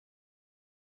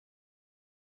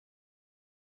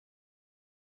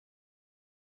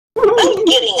I'm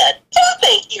getting a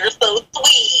toothache. You're so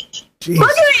sweet. Jesus Look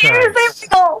at your ears. There we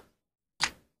go.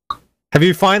 Have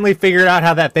you finally figured out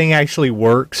how that thing actually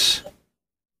works?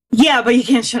 Yeah, but you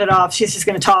can't shut it off. She's just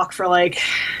going to talk for, like,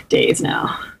 days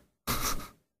now.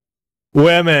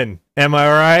 Women, am I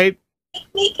right?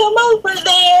 Make me come over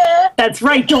there. That's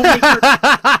right. Don't make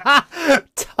her...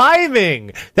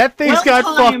 Timing! That thing's got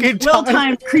fucking time.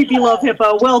 Well-timed, creepy love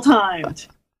hippo. Well-timed.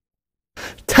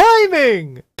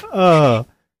 Timing!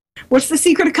 What's the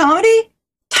secret of comedy?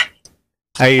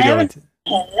 How you doing?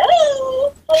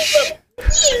 Hello.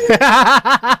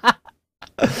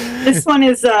 This one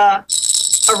is a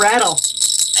rattle.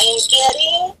 I'm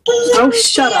getting Oh,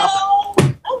 shut up.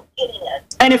 I'm getting a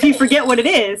And if you forget what it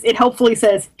is, it hopefully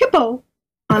says hippo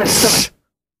on its stomach.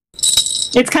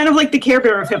 It's kind of like the Care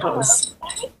Bear of hippos.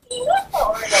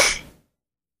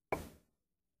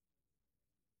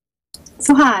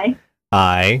 So hi.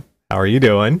 Hi. How are you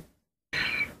doing?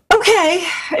 Okay.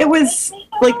 It was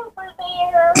like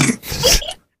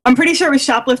I'm pretty sure it was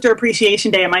Shoplifter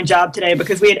Appreciation Day at my job today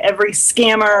because we had every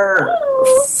scammer,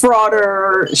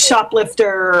 frauder,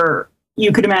 shoplifter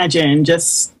you could imagine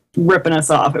just ripping us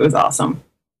off. It was awesome.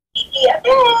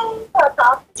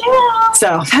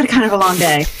 So I've had kind of a long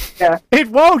day. Yeah. It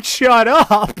won't shut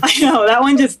up. I know that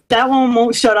one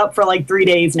won't shut up for like 3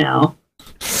 days now.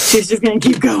 She's just gonna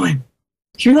keep going.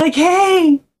 She's like,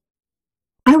 hey,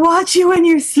 I watch you when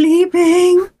you're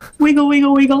sleeping. Wiggle,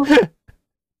 wiggle, wiggle.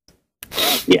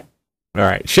 Yeah. All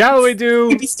right. Shall we do?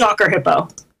 Creepy stalker hippo.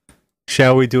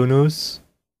 Shall we do news?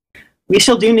 We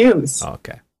shall do news.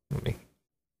 Okay. Let me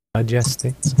adjust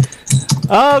things.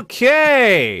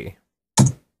 Okay.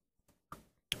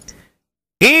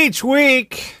 Each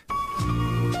week,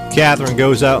 Catherine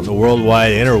goes out in the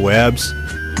worldwide interwebs,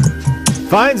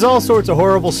 finds all sorts of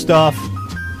horrible stuff,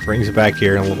 brings it back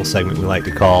here in a little segment we like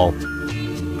to call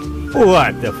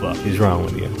What the Fuck Is Wrong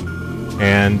With You?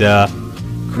 And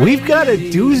we've got a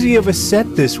doozy of a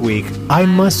set this week, I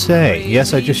must say.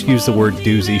 Yes, I just used the word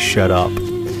doozy, shut up.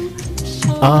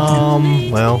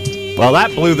 Well,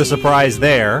 that blew the surprise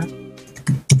there.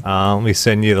 Let me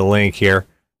send you the link here.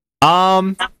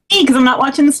 Because I'm not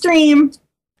watching the stream.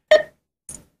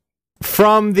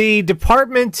 From the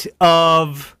Department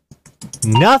of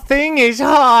Nothing is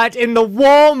Hot in the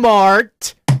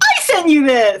Walmart. I sent you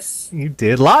this. You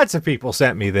did. Lots of people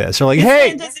sent me this. They're like, This hey.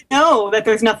 man doesn't know that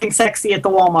there's nothing sexy at the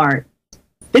Walmart.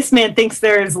 This man thinks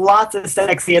there's lots of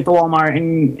sexy at the Walmart,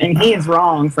 and he is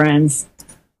wrong, friends.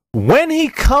 When he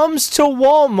comes to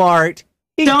Walmart,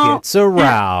 he gets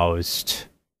aroused.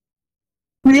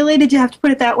 Really? Did you have to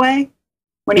put it that way?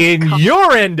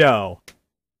 Innuendo.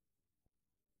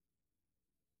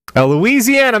 A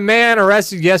Louisiana man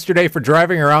arrested yesterday for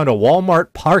driving around a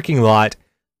Walmart parking lot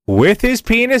with his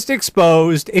penis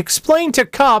exposed explained to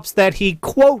cops that he,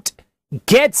 quote,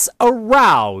 gets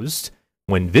aroused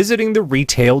when visiting the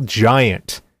retail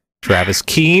giant. Travis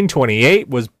Keene, 28,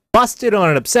 was busted on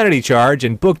an obscenity charge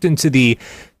and booked into the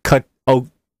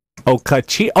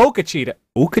Okachita?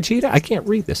 I can't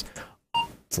read this.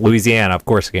 It's Louisiana, of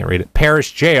course I can't read it.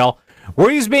 Parish Jail, where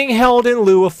he's being held in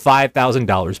lieu of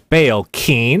 $5,000 bail.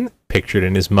 Keene, pictured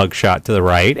in his mugshot to the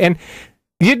right, and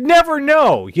you'd never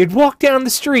know. You'd walk down the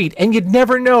street, and you'd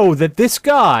never know that this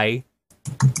guy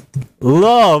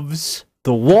loves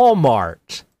the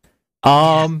Walmart.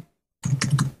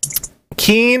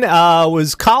 Keene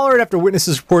was collared after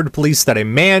witnesses reported to police that a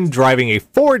man driving a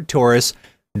Ford Taurus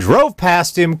drove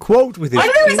past him, quote, with his Why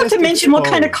do we have to mention what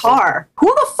kind of car? Who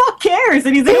the fuck cares?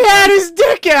 And he had his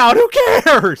dick out. Who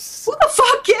cares? Who the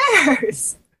fuck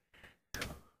cares?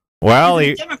 Well,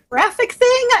 Is it a demographic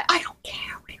thing? I don't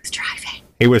care what he was driving.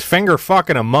 He was finger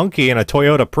fucking a monkey in a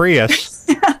Toyota Prius.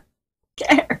 Who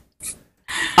cares?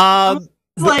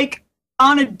 Like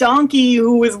on a donkey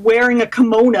who was wearing a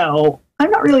kimono.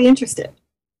 I'm not really interested.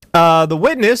 The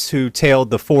witness, who tailed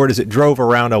the Ford as it drove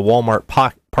around a Walmart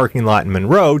parking lot in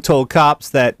Monroe, told cops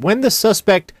that when the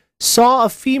suspect saw a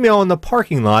female in the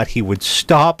parking lot, he would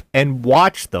stop and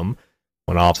watch them.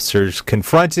 When officers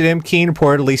confronted him, Keene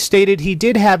reportedly stated he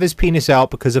did have his penis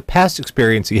out because of past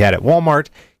experience he had at Walmart.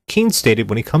 Keene stated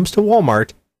when he comes to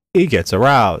Walmart, he gets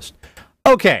aroused.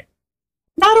 Okay.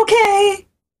 Not okay.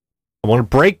 I want to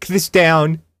break this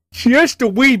down just a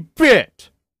wee bit.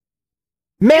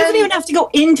 He doesn't even have to go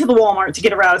into the Walmart to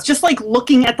get aroused. Just like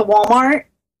looking at the Walmart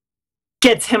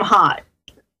gets him hot.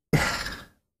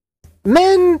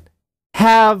 Men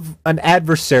have an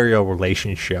adversarial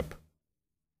relationship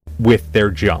with their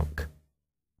junk.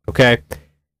 Okay?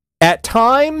 At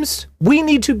times, we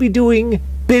need to be doing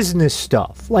business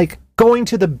stuff, like going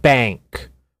to the bank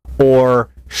or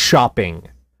shopping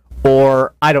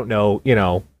or, I don't know,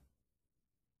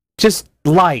 just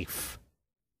life.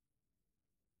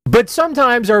 But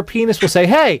sometimes our penis will say,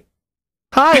 hey,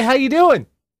 hi, how you doing?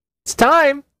 It's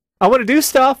time. I want to do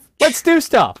stuff. Let's do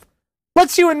stuff.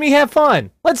 Let's you and me have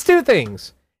fun. Let's do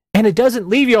things. And it doesn't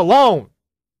leave you alone.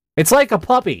 It's like a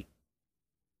puppy.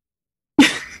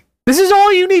 This is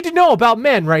all you need to know about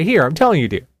men right here. I'm telling you,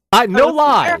 dear. No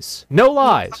lies. No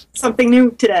lies. Something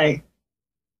new today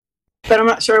that I'm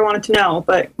not sure I wanted to know,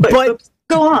 but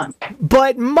go on.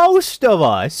 But most of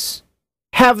us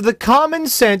have the common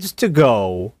sense to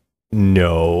go,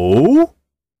 no,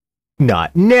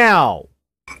 not now.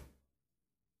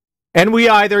 And we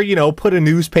either, put a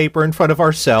newspaper in front of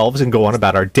ourselves and go on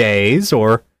about our days,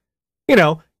 or,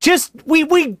 just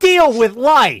we deal with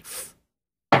life.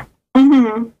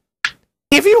 Mm-hmm.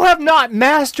 If you have not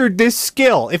mastered this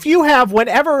skill, if you have,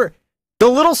 whenever the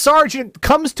little sergeant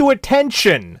comes to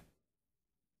attention,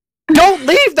 don't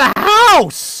leave the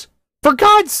house! For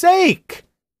God's sake!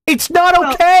 It's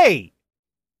not okay!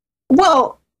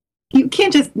 Well, you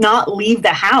can't just not leave the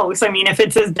house. I mean, if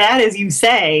it's as bad as you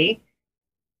say,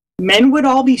 men would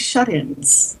all be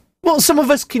shut-ins. Well, some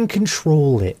of us can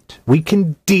control it. We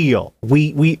can deal.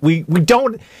 We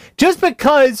don't... Just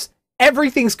because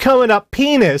everything's coming up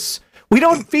penis, we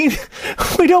don't feel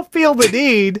the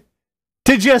need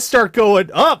to just start going,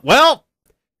 oh, well,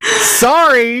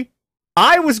 sorry.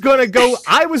 I was going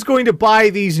to buy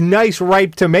these nice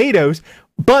ripe tomatoes,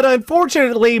 but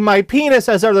unfortunately my penis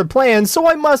has other plans, so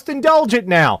I must indulge it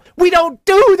now. We don't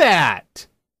do that.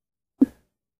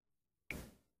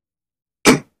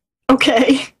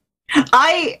 Okay.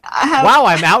 I have... Wow,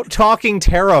 I'm out talking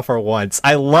Tara for once.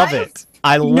 I love it.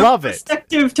 I love it.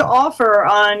 Perspective to offer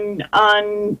on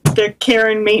the care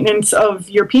and maintenance of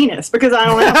your penis, because I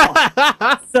don't have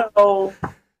one. So,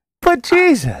 but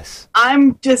Jesus,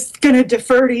 I'm just gonna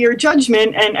defer to your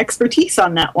judgment and expertise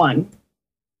on that one.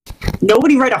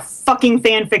 Nobody write a fucking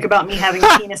fanfic about me having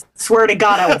a penis. Swear to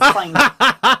God, I will find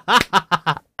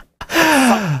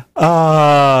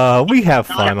it. We have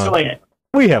fun. Enjoy it.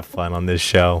 We have fun on this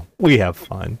show. We have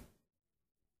fun.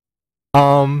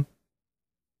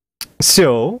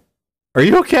 So, are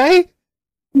you okay?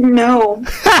 No.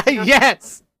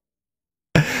 Yes.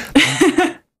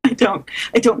 I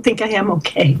don't think I am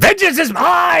okay. Vengeance is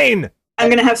mine. I'm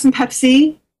gonna have some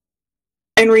Pepsi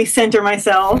and recenter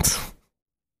myself.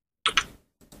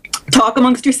 Talk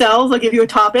amongst yourselves. I'll give you a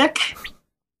topic.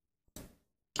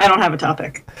 I don't have a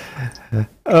topic.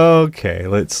 Okay,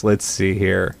 let's see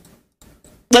here.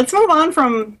 Let's move on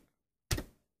from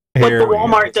what the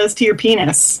Walmart does to your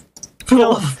penis. For the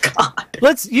love of God.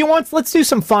 Let's do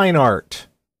some fine art.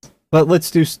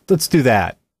 Let's do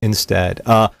that instead.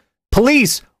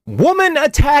 Police, woman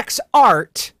attacks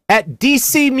art at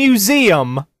DC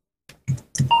Museum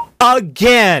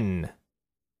again.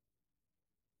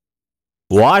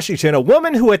 Washington, a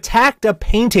woman who attacked a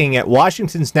painting at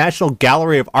Washington's National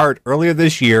Gallery of Art earlier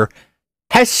this year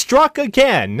has struck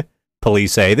again,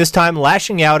 police say, this time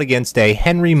lashing out against a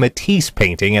Henry Matisse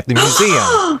painting at the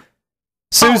museum.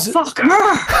 Fuck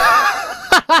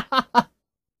her!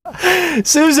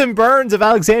 Susan Burns of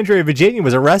Alexandria, Virginia,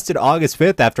 was arrested August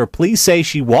 5th after police say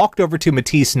she walked over to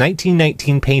Matisse's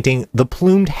 1919 painting, The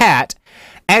Plumed Hat,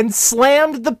 and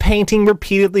slammed the painting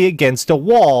repeatedly against a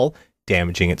wall,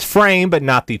 damaging its frame, but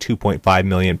not the $2.5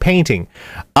 million painting.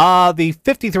 The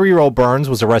 53-year-old Burns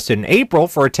was arrested in April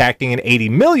for attacking an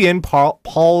 $80 million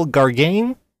Paul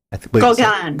Gauguin.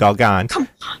 Gauguin. Come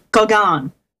on,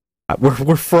 Gauguin.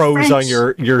 We're froze French. on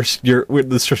your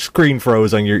the screen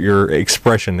froze on your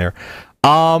expression there.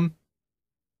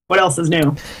 What else is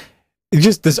new?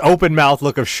 Just this open mouth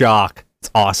look of shock.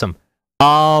 It's awesome.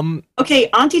 Okay,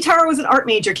 Auntie Tara was an art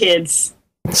major, kids.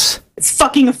 It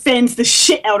fucking offends the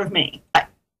shit out of me.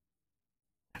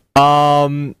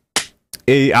 For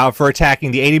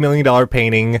attacking the $80 million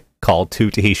painting called Two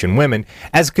Tahitian Women.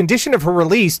 As a condition of her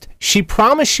release, she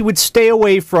promised she would stay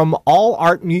away from all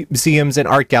art museums and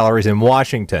art galleries in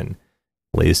Washington.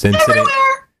 Latest incident.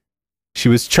 Everywhere! She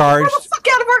was charged. Get the fuck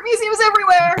out of art museums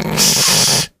everywhere!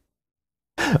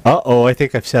 Uh-oh, I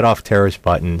think I've set off Tara's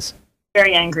buttons.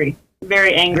 Very angry.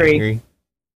 Very angry.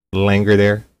 A little angry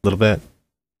there. A little bit.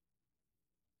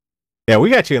 Yeah,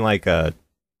 we got you in like a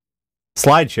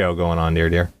slideshow going on there,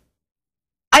 dear.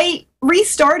 I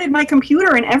restarted my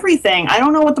computer and everything. I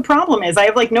don't know what the problem is. I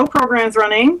have like no programs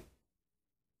running.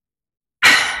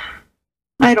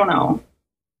 I don't know.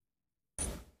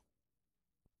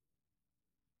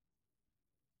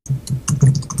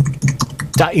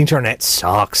 The internet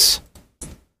sucks.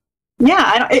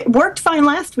 Yeah, it worked fine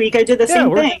last week. I did the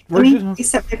same thing. Let me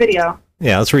reset my video.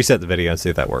 Yeah, let's reset the video and see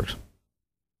if that works.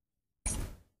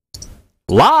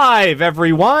 Live,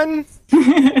 everyone!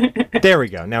 There we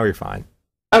go. Now you're fine.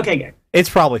 Okay, good. It's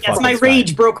probably Yes, fucking my fine.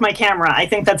 rage broke my camera. I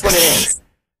think that's what it is.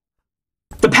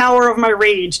 The power of my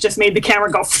rage just made the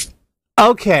camera go.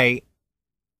 Okay,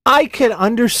 I can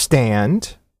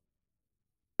understand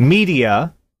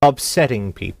media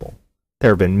upsetting people.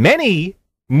 There have been many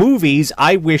movies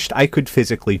I wished I could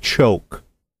physically choke.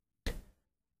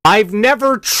 I've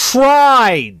never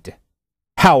tried,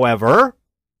 however.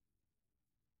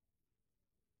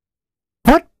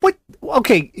 What?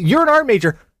 Okay, you're an art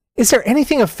major. Is there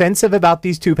anything offensive about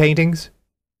these two paintings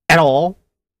at all?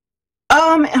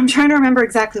 I'm trying to remember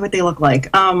exactly what they look like.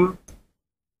 Not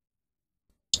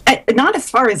as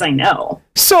far as I know.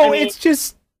 So I mean, it's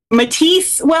just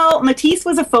Matisse. Well, Matisse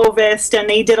was a fauvist, and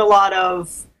they did a lot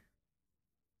of.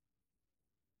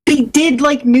 They did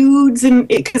like nudes, and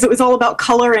because it was all about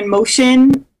color and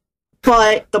motion.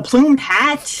 But the plumed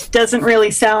hat doesn't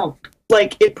really sound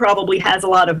like it probably has a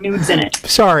lot of nudes in it.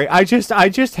 sorry. I just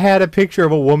had a picture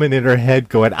of a woman in her head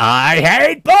going, "I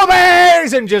hate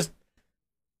boobies," and just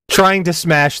trying to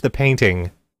smash the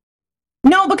painting.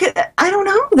 No, because I don't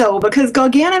know though, because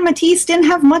Gauguin and Matisse didn't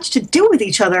have much to do with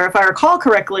each other, if I recall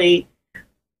correctly.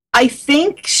 I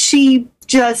think she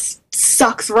just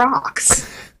sucks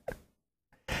rocks.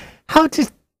 How to?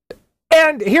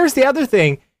 And here's the other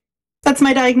thing: That's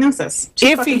my diagnosis. She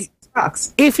If fucking he- sucks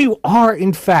rocks. if you are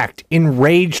in fact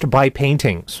enraged by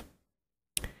paintings,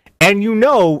 and you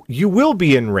know you will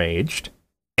be enraged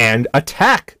and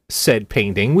attack said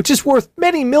painting, which is worth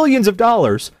many millions of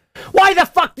dollars, why the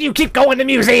fuck do you keep going to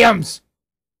museums?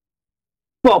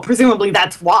 Well, presumably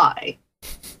that's why.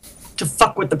 To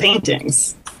fuck with the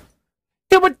paintings.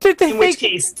 Yeah, but did they In which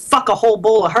think? case, fuck a whole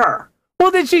bowl of her.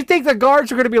 Well, did she think the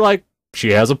guards were going to be like,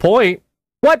 she has a point?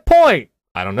 What point?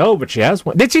 I don't know, but she has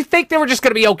one. Did she think they were just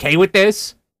going to be okay with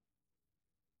this?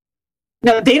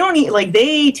 No, they don't eat, like,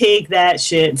 they take that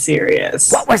shit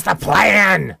serious. What was the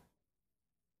plan?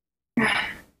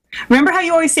 Remember how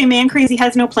you always say man crazy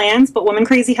has no plans, but woman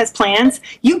crazy has plans?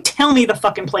 You tell me the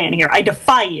fucking plan here. I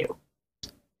defy you.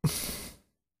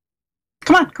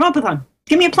 Come on, come up with one.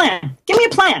 Give me a plan. Give me a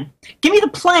plan. Give me the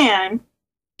plan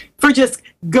for just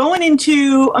going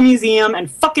into a museum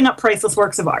and fucking up priceless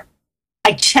works of art.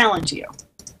 I challenge you.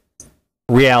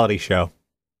 Reality show.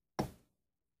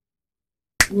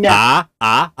 No.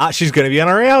 She's going to be on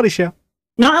a reality show.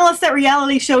 Not unless that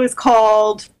reality show is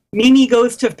called Mimi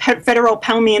Goes to Federal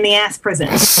Pound Me in the Ass Prison.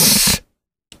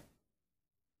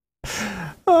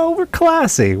 Oh, we're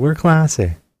classy. We're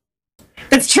classy.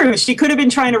 That's true. She could have been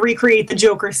trying to recreate the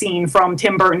Joker scene from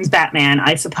Tim Burton's Batman,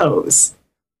 I suppose.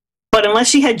 But unless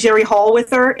she had Jerry Hall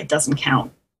with her, it doesn't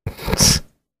count.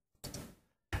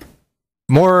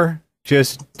 More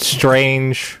just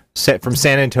strange, set from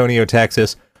San Antonio,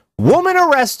 Texas. Woman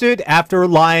arrested after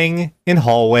lying in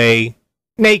hallway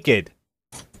naked.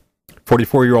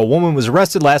 44-year-old woman was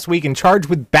arrested last week and charged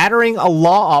with battering a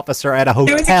law officer at a hotel.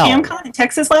 There was a CamCon in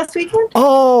Texas last weekend?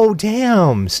 Oh,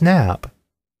 damn. Snap.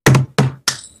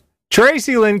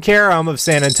 Tracy Lynn Karam of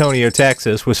San Antonio,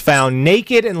 Texas, was found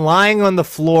naked and lying on the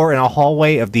floor in a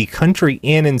hallway of the Country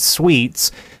Inn and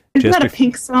Suites. Isn't that a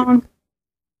Pink song?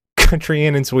 Country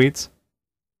Inn and Suites?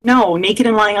 No, naked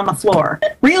and lying on the floor.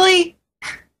 Really?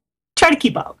 Try to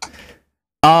keep up.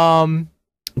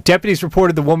 Deputies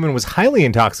reported the woman was highly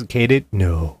intoxicated.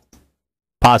 No.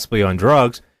 Possibly on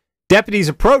drugs. Deputies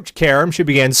approached Karam. She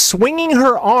began swinging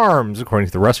her arms. According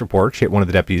to the arrest report, she hit one of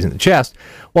the deputies in the chest.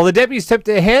 While the deputies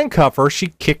attempted to handcuff her, she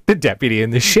kicked the deputy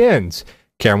in the shins.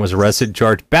 Karam was arrested,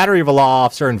 charged battery of a law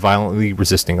officer and violently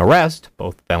resisting arrest,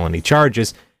 both felony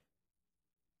charges.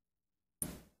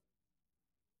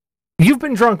 You've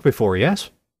been drunk before, yes?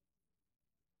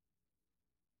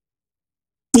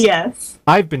 Yes.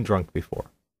 I've been drunk before.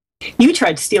 You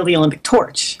tried to steal the Olympic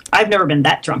torch. I've never been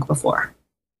that drunk before.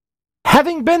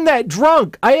 Having been that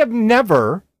drunk, I have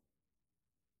never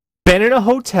been in a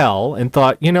hotel and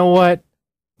thought, you know what?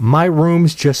 My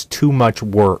room's just too much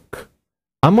work.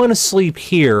 I'm going to sleep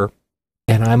here,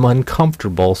 and I'm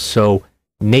uncomfortable, so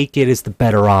naked is the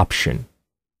better option.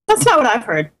 That's not what I've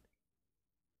heard.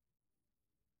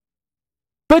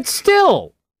 But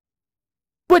still,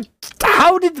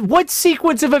 what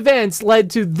sequence of events led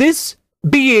to this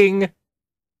being,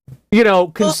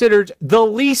 considered the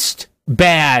least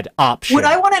bad option? What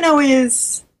I want to know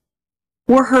is,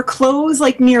 were her clothes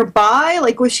nearby?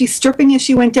 Was she stripping as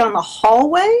she went down the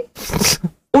hallway?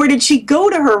 Or did she go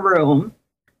to her room,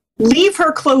 leave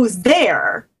her clothes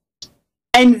there,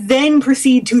 and then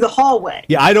proceed to the hallway?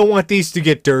 Yeah, I don't want these to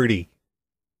get dirty.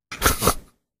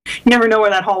 You never know where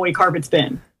that hallway carpet's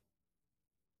been.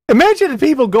 Imagine the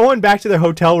people going back to their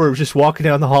hotel rooms, just walking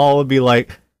down the hall and be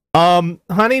like,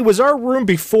 Honey, was our room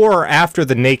before or after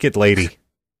the naked lady?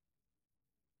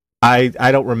 I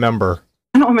don't remember.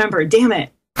 I don't remember. Damn it.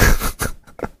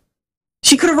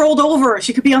 She could have rolled over.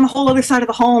 She could be on the whole other side of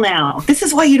the hall now. This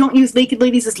is why you don't use naked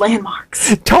ladies as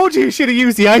landmarks. Told you should have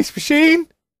used the ice machine.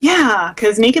 Yeah,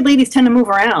 because naked ladies tend to move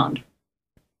around.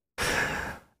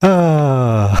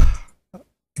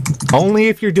 Only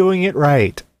if you're doing it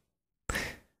right.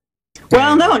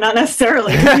 Well, no, not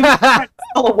necessarily.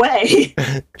 All away.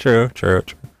 True.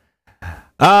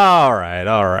 All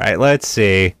right. Let's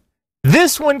see.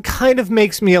 This one kind of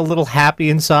makes me a little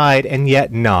happy inside and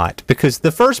yet not, because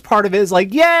the first part of it is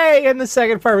like, yay, and the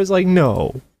second part is like,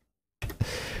 no.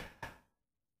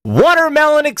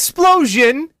 Watermelon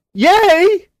explosion,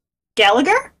 yay!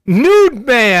 Gallagher? Nude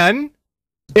man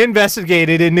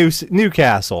investigated in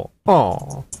Newcastle.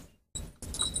 Aww.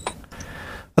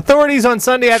 Authorities on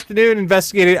Sunday afternoon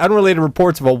investigated unrelated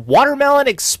reports of a watermelon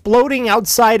exploding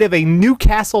outside of a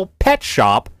Newcastle pet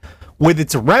shop, with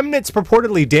its remnants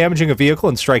purportedly damaging a vehicle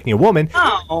and striking a woman.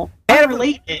 Oh,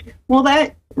 unrelated. Well,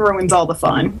 that ruins all the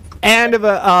fun. And of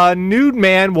a nude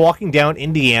man walking down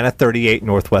Indiana 38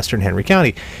 northwestern Henry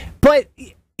County. But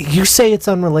you say it's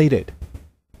unrelated.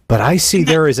 But I see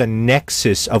there is a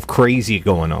nexus of crazy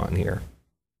going on here.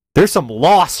 There's some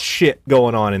lost shit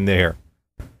going on in there.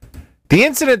 The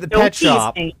incident at the pet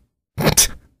shop...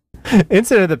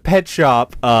 Incident at the pet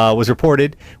shop was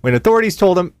reported when authorities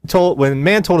when a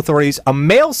man told authorities a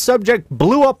male subject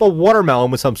blew up a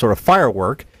watermelon with some sort of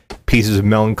firework, pieces of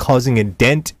melon causing a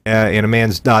dent in a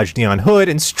man's Dodge Neon hood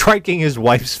and striking his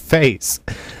wife's face.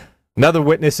 Another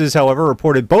witnesses, however,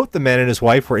 reported both the man and his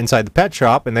wife were inside the pet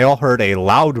shop and they all heard a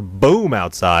loud boom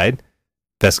outside.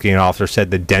 Investigating officer said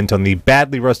the dent on the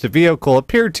badly rusted vehicle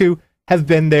appeared to have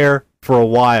been there for a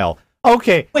while.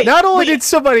 Okay, not only did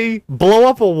somebody blow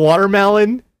up a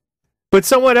watermelon, but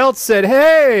someone else said,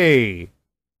 hey,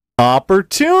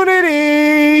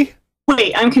 opportunity.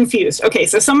 Wait, I'm confused. Okay,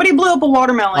 so somebody blew up a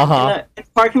watermelon in the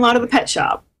parking lot of the pet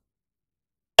shop,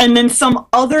 and then some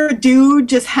other dude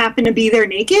just happened to be there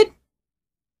naked?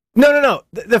 No.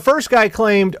 The first guy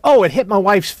claimed, oh, it hit my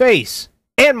wife's face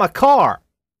and my car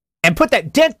and put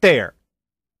that dent there.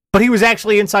 But he was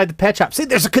actually inside the pet shop. See,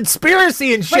 there's a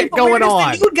conspiracy and shit going on.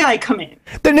 Where does the new guy come in?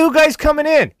 The new guy's coming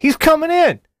in. He's coming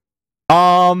in.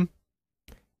 About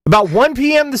 1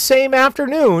 p.m. the same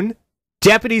afternoon,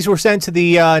 deputies were sent to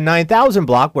the 9000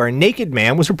 block where a naked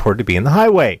man was reported to be in the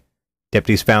highway.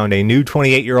 Deputies found a new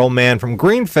 28-year-old man from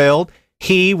Greenfield.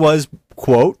 He was,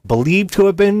 quote, believed to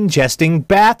have been ingesting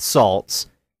bath salts.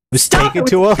 He was taken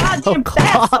to a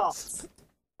house.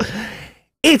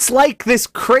 It's like this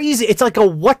crazy, it's like a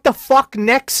what the fuck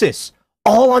nexus,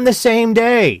 all on the same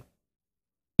day.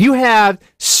 You have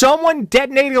someone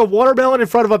detonating a watermelon in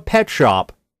front of a pet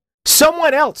shop,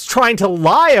 someone else trying to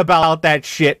lie about that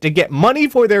shit to get money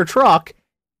for their truck,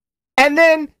 and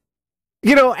then,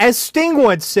 you know, as Sting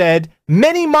once said,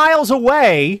 many miles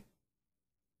away,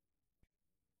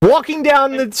 walking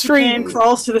down the street. Man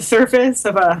crawls to the surface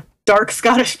of a dark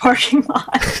Scottish parking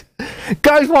lot.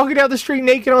 Guys walking down the street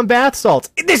naked on bath salts.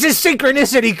 This is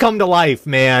synchronicity come to life,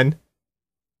 man.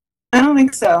 I don't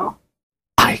think so.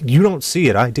 You don't see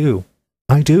it. I do,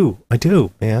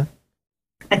 man.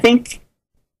 I think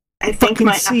my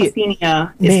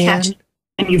apophenia is catching,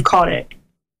 and you've caught it.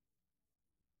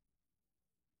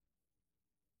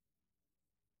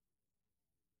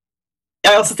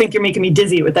 I also think you're making me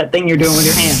dizzy with that thing you're doing with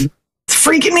your hand. It's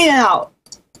freaking me out.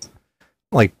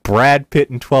 Like Brad Pitt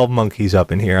and 12 Monkeys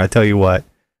up in here, I tell you what.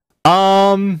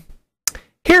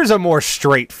 Here's a more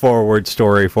straightforward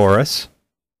story for us.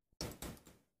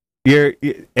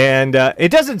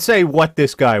 It doesn't say what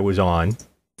this guy was on,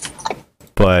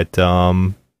 but a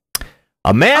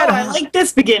man. Oh, I like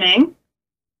this beginning.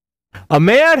 A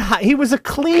man, he was a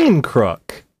clean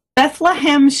crook.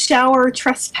 Bethlehem shower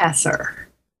trespasser.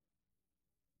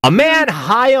 A man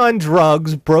high on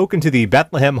drugs broke into the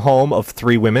Bethlehem home of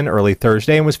 3 women early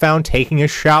Thursday and was found taking a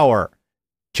shower.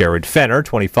 Jared Fenner,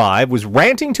 25, was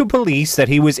ranting to police that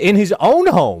he was in his own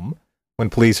home when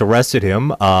police arrested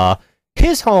him.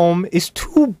 His home is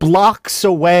 2 blocks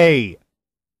away.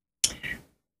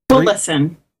 Well,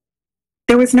 listen,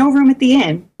 there was no room at the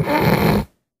inn.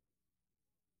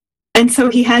 And so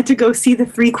he had to go see the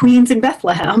 3 queens in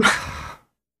Bethlehem.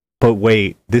 But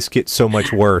wait, this gets so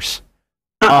much worse.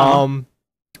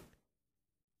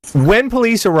 When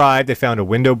police arrived, they found a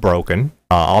window broken.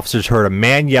 Officers heard a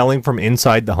man yelling from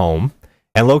inside the home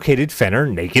and located Fenner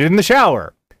naked in the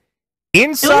shower.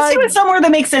 Inside, at least he was somewhere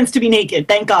that makes sense to be naked.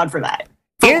 Thank God for that.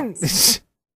 This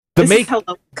is how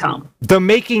low we come. The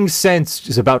making sense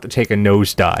is about to take a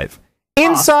nosedive.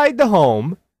 Inside the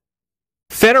home,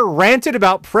 Fenner ranted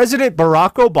about President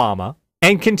Barack Obama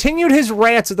and continued his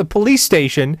rants at the police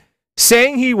station,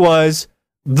 saying he was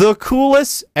the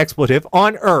coolest expletive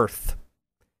on earth.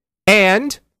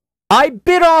 And I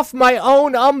bit my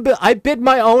own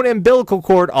umbilical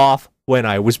cord off when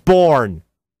I was born.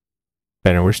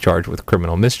 Fenner was charged with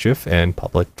criminal mischief and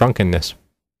public drunkenness.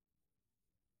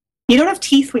 You don't have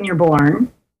teeth when you're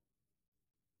born.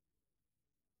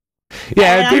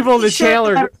 Yeah, and people in the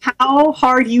channel are... How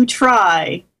hard you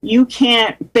try, you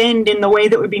can't bend in the way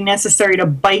that would be necessary to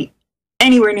bite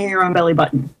anywhere near your own belly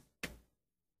button.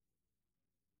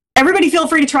 Everybody feel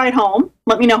free to try at home.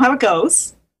 Let me know how it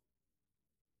goes.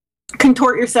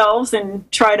 Contort yourselves and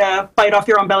try to bite off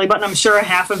your own belly button. I'm sure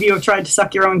half of you have tried to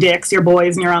suck your own dicks, your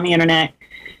boys, and you're on the internet.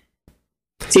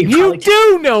 So you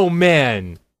do know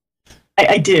men.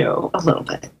 I do, a little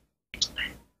bit.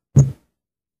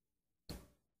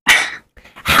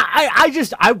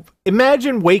 I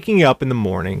imagine waking up in the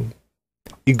morning,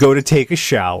 you go to take a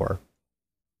shower,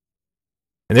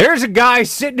 and there's a guy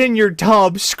sitting in your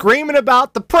tub screaming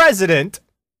about the president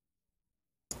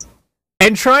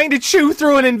and trying to chew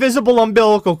through an invisible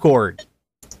umbilical cord.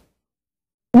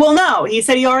 Well, no, he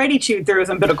said he already chewed through his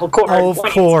umbilical cord. Oh, of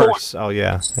course. Oh,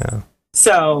 yeah.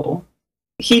 So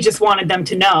he just wanted them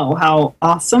to know how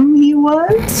awesome he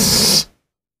was.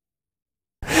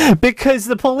 Because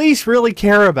the police really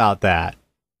care about that.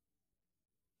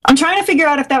 I'm trying to figure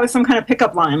out if that was some kind of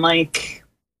pickup line, like,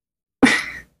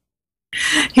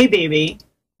 hey, baby,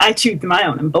 I chewed through my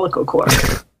own umbilical cord.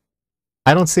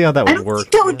 I don't see how that would work.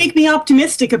 Think that would make me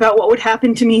optimistic about what would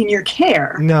happen to me in your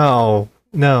care. No.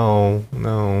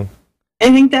 I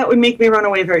think that would make me run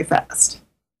away very fast.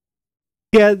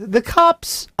 Yeah, the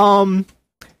cops,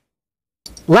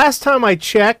 last time I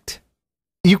checked,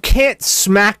 you can't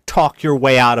smack talk your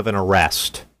way out of an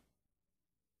arrest.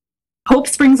 Hope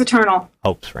springs eternal.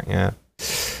 Hope spring, yeah.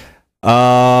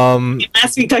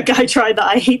 Last week that guy tried the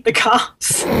I hate the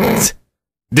cops.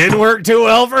 Didn't work too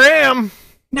well for him.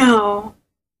 No.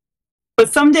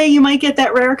 But someday you might get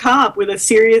that rare cop with a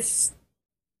serious,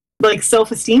 like,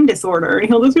 self-esteem disorder, and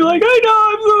he'll just be like, I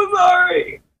know, I'm so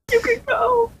sorry. You can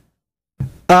go.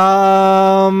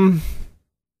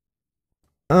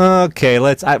 Okay,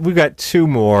 we've got two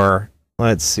more.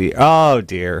 Let's see. Oh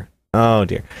dear.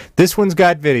 This one's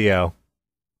got video.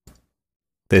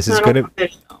 This is gonna...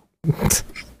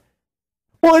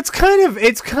 Well, it's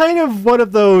kind of one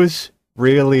of those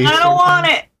really... I don't want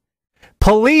it.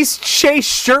 Police chase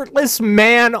shirtless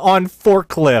man on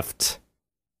forklift.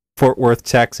 Fort Worth,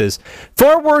 Texas.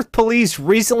 Fort Worth police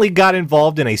recently got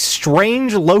involved in a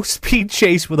strange low-speed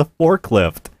chase with a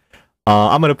forklift.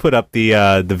 I'm going to put up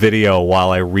the video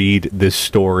while I read this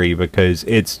story because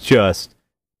it's just...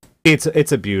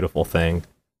 It's a beautiful thing.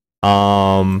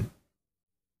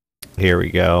 Here we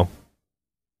go.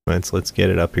 Let's get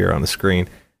it up here on the screen.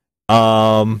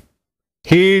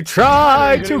 He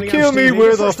tried to kill me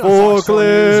with a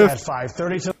forklift.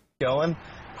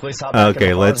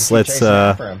 Okay, let's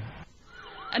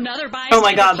Oh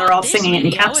my god, they're all singing it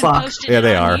in caps lock. Yeah,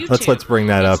 they are. Let's bring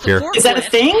that up here. Is that a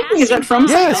thing? Is that from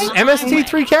Yes, something?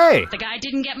 MST3K. The guy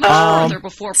didn't get much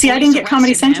See, I didn't get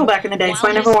Comedy Central back in the day, so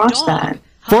I never watched that.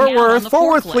 Fort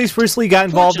Worth police recently got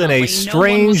involved in a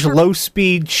strange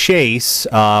low-speed chase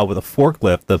with a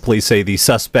forklift. The police say the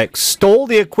suspect stole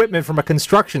the equipment from a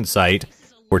construction site.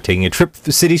 We're taking a trip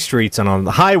to city streets and on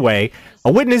the highway.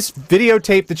 A witness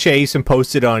videotaped the chase and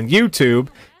posted it on YouTube.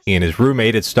 He and his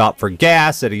roommate had stopped for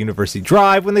gas at a University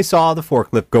Drive when they saw the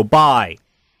forklift go by.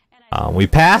 We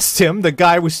passed him. The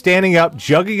guy was standing up,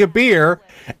 jugging a beer,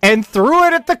 and threw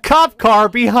it at the cop car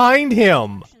behind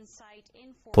him.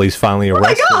 Police finally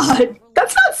arrested. Oh my god!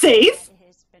 That's not safe!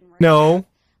 No.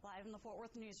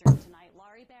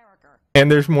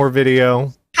 And there's more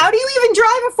video. How do you even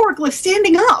drive a forklift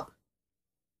standing up?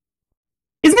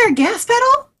 Isn't there a gas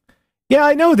pedal? Yeah,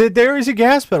 I know that there is a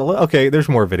gas pedal. Okay, there's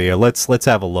more video. Let's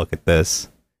have a look at this.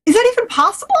 Is that even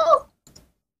possible?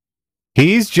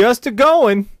 He's just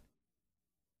a-going.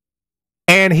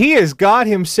 And he has got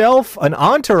himself an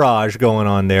entourage going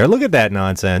on there. Look at that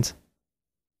nonsense.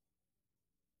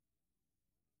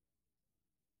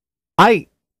 I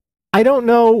don't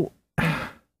know.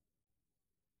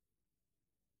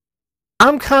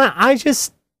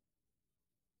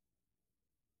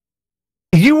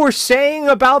 You were saying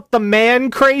about the man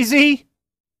crazy?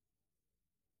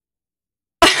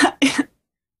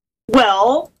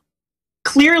 Well,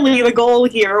 clearly the goal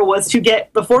here was to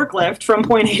get the forklift from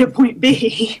point A to point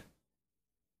B.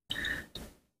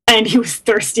 And he was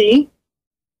thirsty.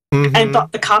 And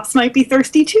thought the cops might be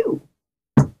thirsty too.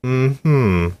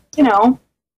 You know,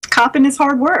 copping is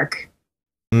hard work.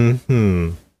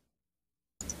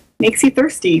 Makes you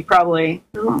thirsty, probably.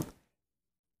 Oh.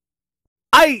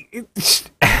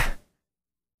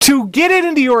 To get it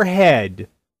into your head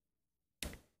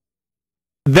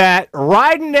that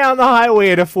riding down the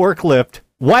highway at a forklift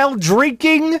while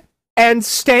drinking and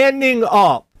standing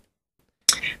up.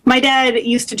 My dad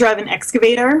used to drive an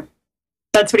excavator.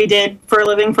 That's what he did for a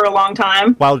living for a long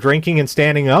time. While drinking and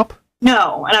standing up?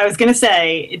 No, and I was going to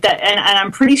say that, and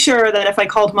I'm pretty sure that if I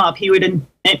called him up, he would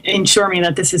ensure me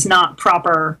that this is not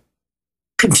proper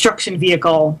construction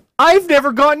vehicle. I've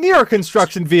never gone near a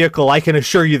construction vehicle. I can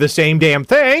assure you the same damn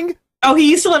thing. Oh, he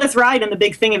used to let us ride in the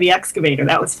big thing of the excavator.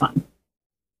 That was fun.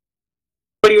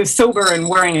 But he was sober and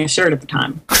wearing a shirt at the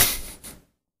time.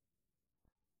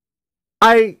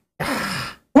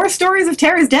 More stories of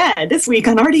Tara's dad this week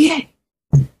on RDA.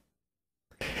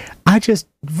 I just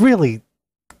really...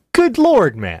 Good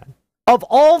Lord, man. Of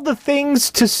all the things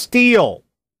to steal.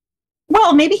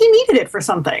 Well, maybe he needed it for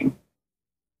something.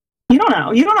 You don't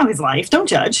know. You don't know his life. Don't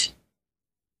judge.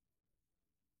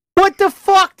 What the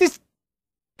fuck?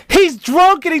 He's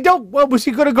drunk and he don't... What, was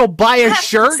he going to go buy a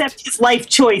shirt? Accept his life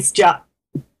choice, Josh.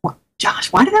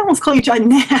 Why did I almost call you John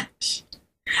Nash?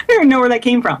 I don't even know where that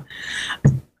came from.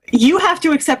 You have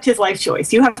to accept his life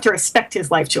choice. You have to respect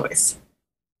his life choice.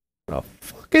 What the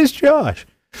fuck is Josh?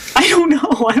 I don't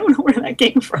know. I don't know where that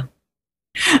came from.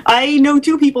 I know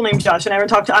 2 people named Josh, and I haven't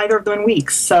talked to either of them in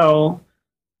weeks, so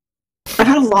I've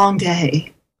had a long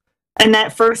day. And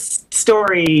that first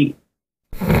story...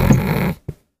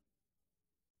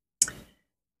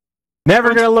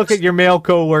 Never gonna look at your male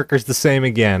co-workers the same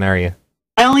again, are you?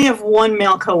 I only have one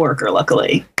male coworker,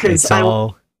 luckily, because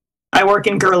I work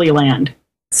in girly land,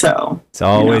 so... It's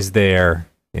always there,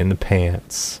 in the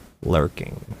pants,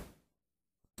 lurking.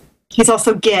 He's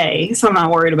also gay, so I'm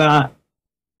not worried about...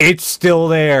 It's still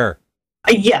there.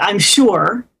 Yeah, I'm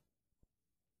sure.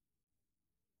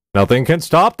 Nothing can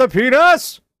stop the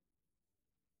penis!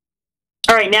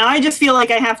 All right, now I just feel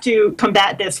like I have to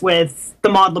combat this with the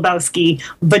Maud Lebowski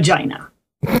vagina.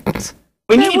 That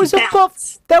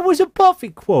was a Buffy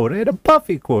quote. I had a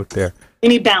Buffy quote there. We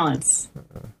need balance.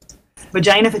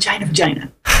 Vagina, vagina,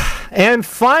 vagina. And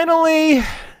finally,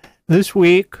 this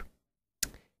week...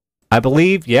 I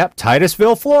believe,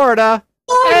 Titusville, Florida.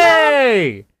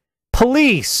 Hey!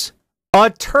 Police.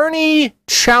 Attorney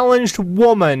challenged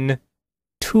woman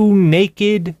to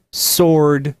naked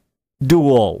sword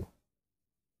duel.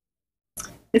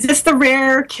 Is this the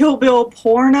rare Kill Bill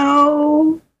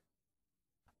porno?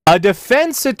 A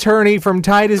defense attorney from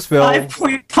Titusville.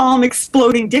 5-point palm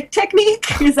exploding dick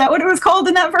technique? Is that what it was called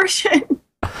in that version?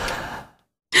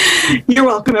 You're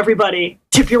welcome, everybody.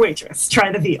 Tip your waitress.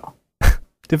 Try the veal.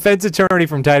 Defense attorney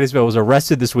from Titusville was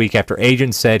arrested this week after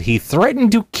agents said he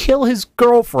threatened to kill his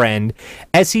girlfriend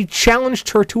as he challenged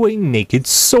her to a naked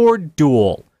sword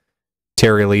duel.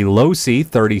 Terry Lee Losey,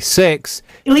 36.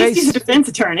 At least he's a defense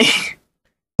attorney.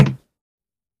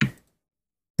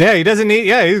 Yeah, he doesn't need...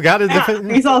 Yeah, he's got a defense...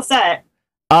 He's all set.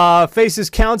 Faces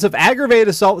counts of aggravated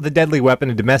assault with a deadly weapon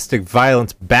and domestic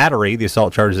violence battery. The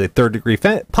assault charge is a third-degree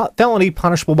felony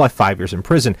punishable by 5 years in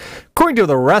prison. According to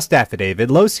the arrest affidavit,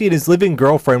 Losey and his living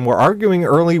girlfriend were arguing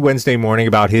early Wednesday morning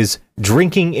about his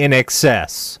drinking in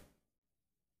excess.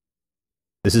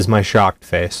 This is my shocked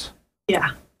face.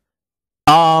 Yeah.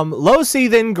 Losey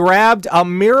then grabbed a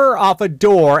mirror off a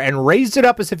door and raised it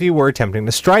up as if he were attempting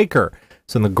to strike her.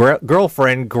 So the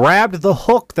girlfriend grabbed the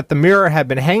hook that the mirror had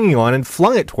been hanging on and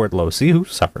flung it toward Losey, who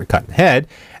suffered a cut in the head.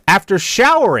 After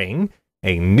showering,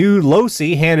 a nude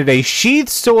Losey handed a sheathed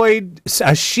sword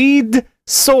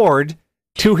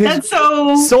to his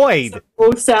Zoid.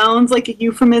 So sounds like a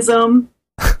euphemism.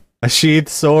 A sheathed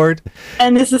sword.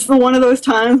 And this is one of those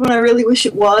times when I really wish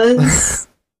it was.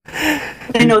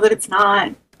 I know that it's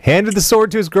not. Handed the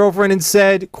sword to his girlfriend and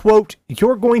said, quote,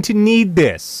 "You're going to need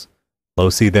this."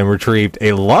 Losey then retrieved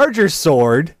a larger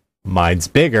sword, mine's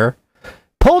bigger,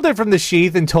 pulled it from the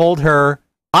sheath and told her,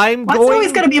 Why is it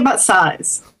always got to be about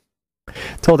size?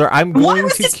 Told her, I'm going to kill you. Why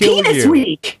was this penis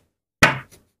week?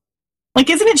 Like,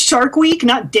 isn't it Shark Week,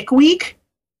 not Dick Week?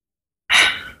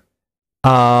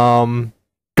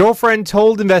 Girlfriend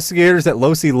told investigators that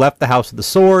Losey left the house with the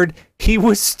sword. He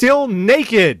was still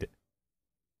naked.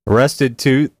 Arrested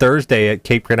Thursday at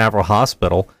Cape Canaveral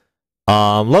Hospital.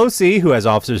 Losey, who has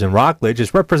officers in Rockledge,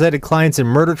 has represented clients in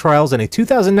murder trials in a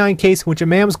 2009 case in which a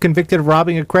man was convicted of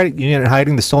robbing a credit union and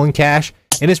hiding the stolen cash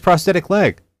in his prosthetic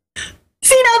leg.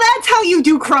 See, now that's how you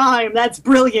do crime. That's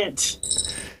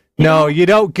brilliant. No, you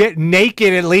don't get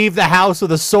naked and leave the house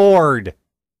with a sword.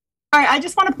 All right, I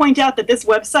just want to point out that this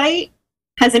website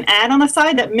has an ad on the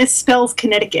side that misspells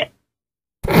Connecticut.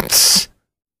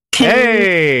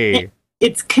 Hey!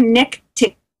 It's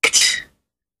Connecticut.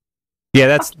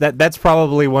 Yeah, that's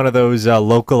probably one of those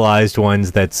localized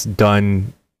ones that's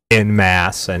done en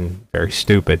masse and very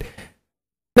stupid.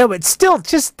 No, but still,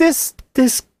 just this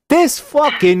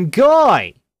fucking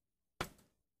guy.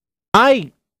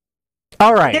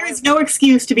 All right. There is no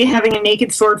excuse to be having a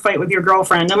naked sword fight with your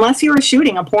girlfriend unless you are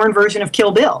shooting a porn version of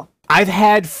Kill Bill. I've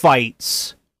had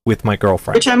fights with my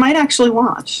girlfriend. Which I might actually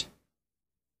watch.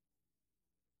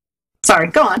 Sorry,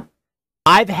 go on.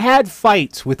 I've had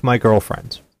fights with my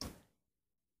girlfriends.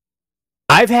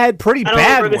 I've had pretty bad ones.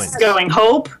 I don't know where this is going.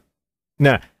 Hope?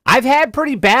 No, I've had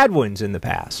pretty bad ones in the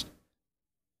past.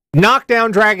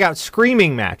 Knockdown, drag-out,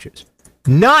 screaming matches.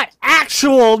 Not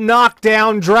actual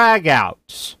knockdown,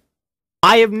 drag-outs.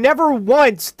 I have never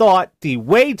once thought the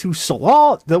way to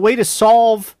solve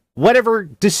whatever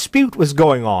dispute was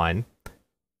going on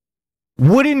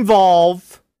would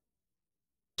involve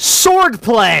sword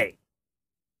play.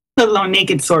 Let alone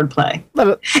naked sword play.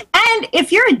 And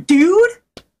if you're a dude,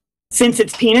 since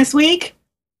it's penis week,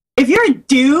 if you're a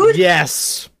dude,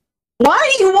 yes.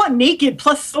 Why do you want naked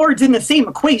plus swords in the same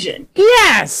equation?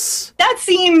 Yes. That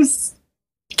seems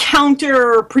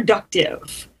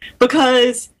counterproductive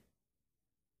because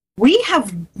we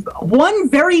have one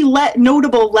very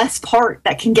notable less part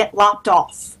that can get lopped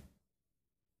off.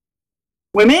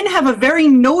 Women have a very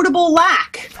notable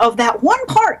lack of that one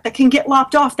part that can get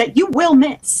lopped off that you will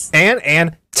miss.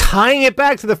 And tying it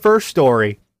back to the first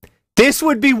story, this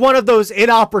would be one of those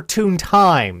inopportune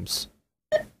times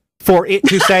for it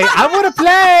to say, I want to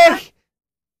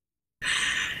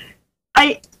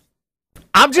play.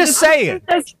 I'm just saying.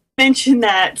 Mention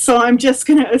that, so I'm just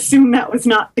going to assume that was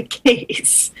not the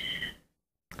case.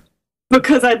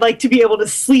 Because I'd like to be able to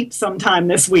sleep sometime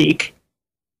this week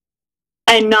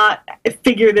and not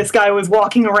figure this guy was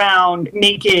walking around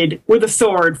naked with a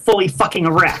sword fully fucking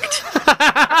erect.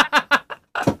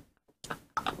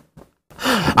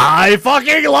 I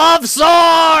fucking love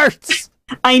swords!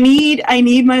 I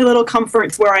need my little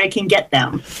comforts where I can get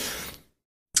them.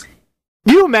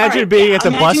 You imagine being at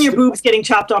the bus... Imagine your boobs getting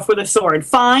chopped off with a sword.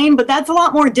 Fine, but that's a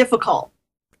lot more difficult.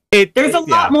 There's a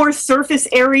lot more surface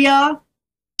area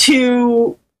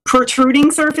to protruding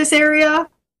surface area.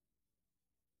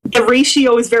 The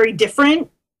ratio is very different.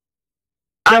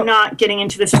 I'm not getting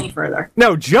into this any further.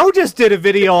 No, Joe just did a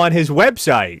video on his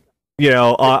website,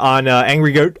 on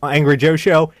Angry Joe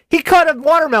Show. He cut a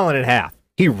watermelon in half.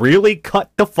 He really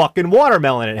cut the fucking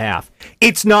watermelon in half.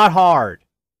 It's not hard.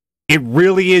 It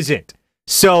really isn't.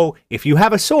 So, if you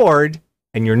have a sword,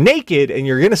 and you're naked, and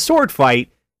you're in a sword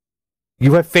fight,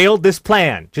 you have failed this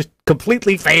plan. Just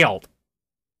completely failed.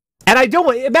 And I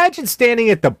don't imagine standing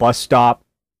at the bus stop.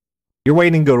 You're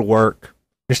waiting to go to work.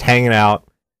 Just hanging out.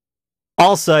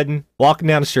 All of a sudden, walking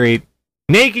down the street,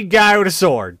 naked guy with a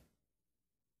sword.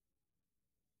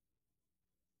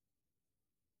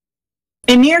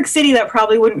 In New York City, that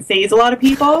probably wouldn't faze a lot of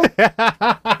people.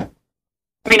 I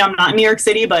mean, I'm not in New York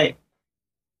City, but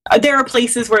there are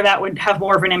places where that would have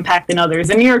more of an impact than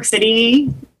others. In New York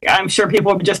City, I'm sure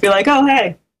people would just be like, oh,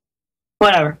 hey,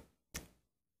 whatever.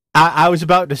 I was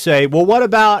about to say, well, what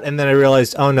about, and then I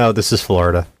realized, oh no, this is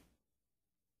Florida.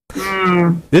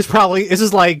 This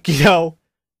is like,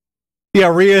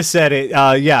 Rhea said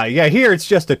it, here it's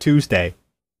just a Tuesday.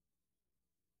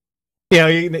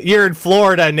 You're in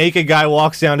Florida, a naked guy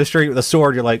walks down the street with a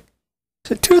sword, you're like,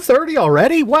 is it 2:30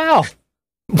 already? Wow.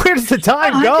 Where does the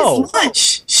time go?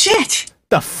 Lunch. Shit.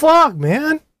 The fuck,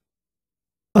 man?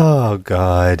 Oh,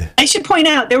 God. I should point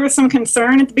out, there was some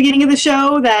concern at the beginning of the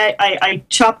show that I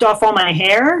chopped off all my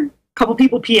hair. A couple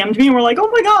people PM'd me and were like, oh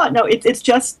my God, no, it's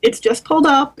just pulled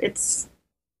up. I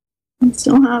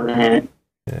still have it.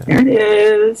 Yeah. There it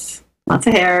is. Lots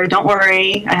of hair. Don't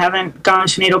worry. I haven't gone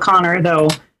Sinead O'Connor, though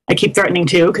I keep threatening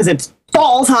to because it's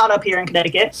balls hot up here in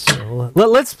Connecticut. So,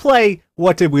 let's play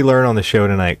What Did We Learn on the Show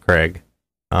Tonight, Craig?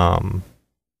 No,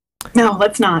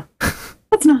 let's not.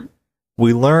 Let's not.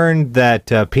 We learned that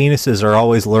penises are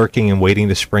always lurking and waiting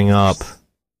to spring up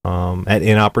at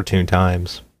inopportune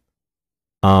times.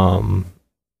 Did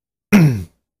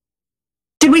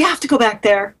we have to go back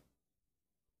there?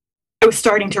 I was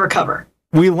starting to recover.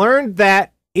 We learned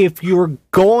that if you're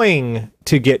going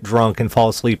to get drunk and fall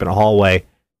asleep in a hallway,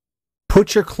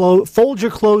 fold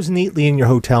your clothes neatly in your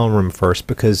hotel room first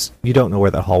because you don't know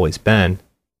where that hallway's been.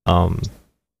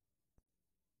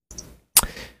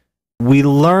 We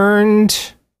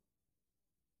learned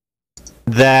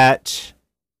that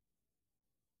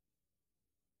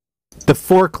the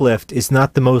forklift is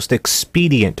not the most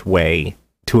expedient way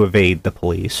to evade the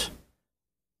police.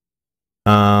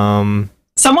 Someone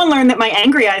learned that my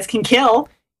angry eyes can kill.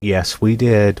 Yes, we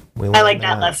did. I like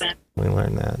that lesson. We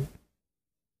learned that.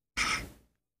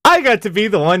 I I got to be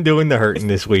the one doing the hurting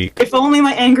this week. If only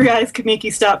my angry eyes could make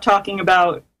you stop talking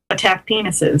about attacked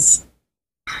penises.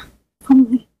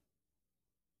 Only.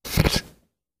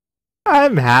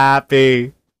 I'm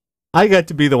happy. I got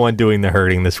to be the one doing the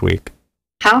hurting this week.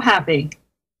 How happy?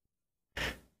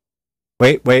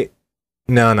 Wait.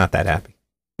 No, not that happy.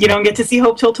 You don't get to see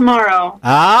Hope till tomorrow.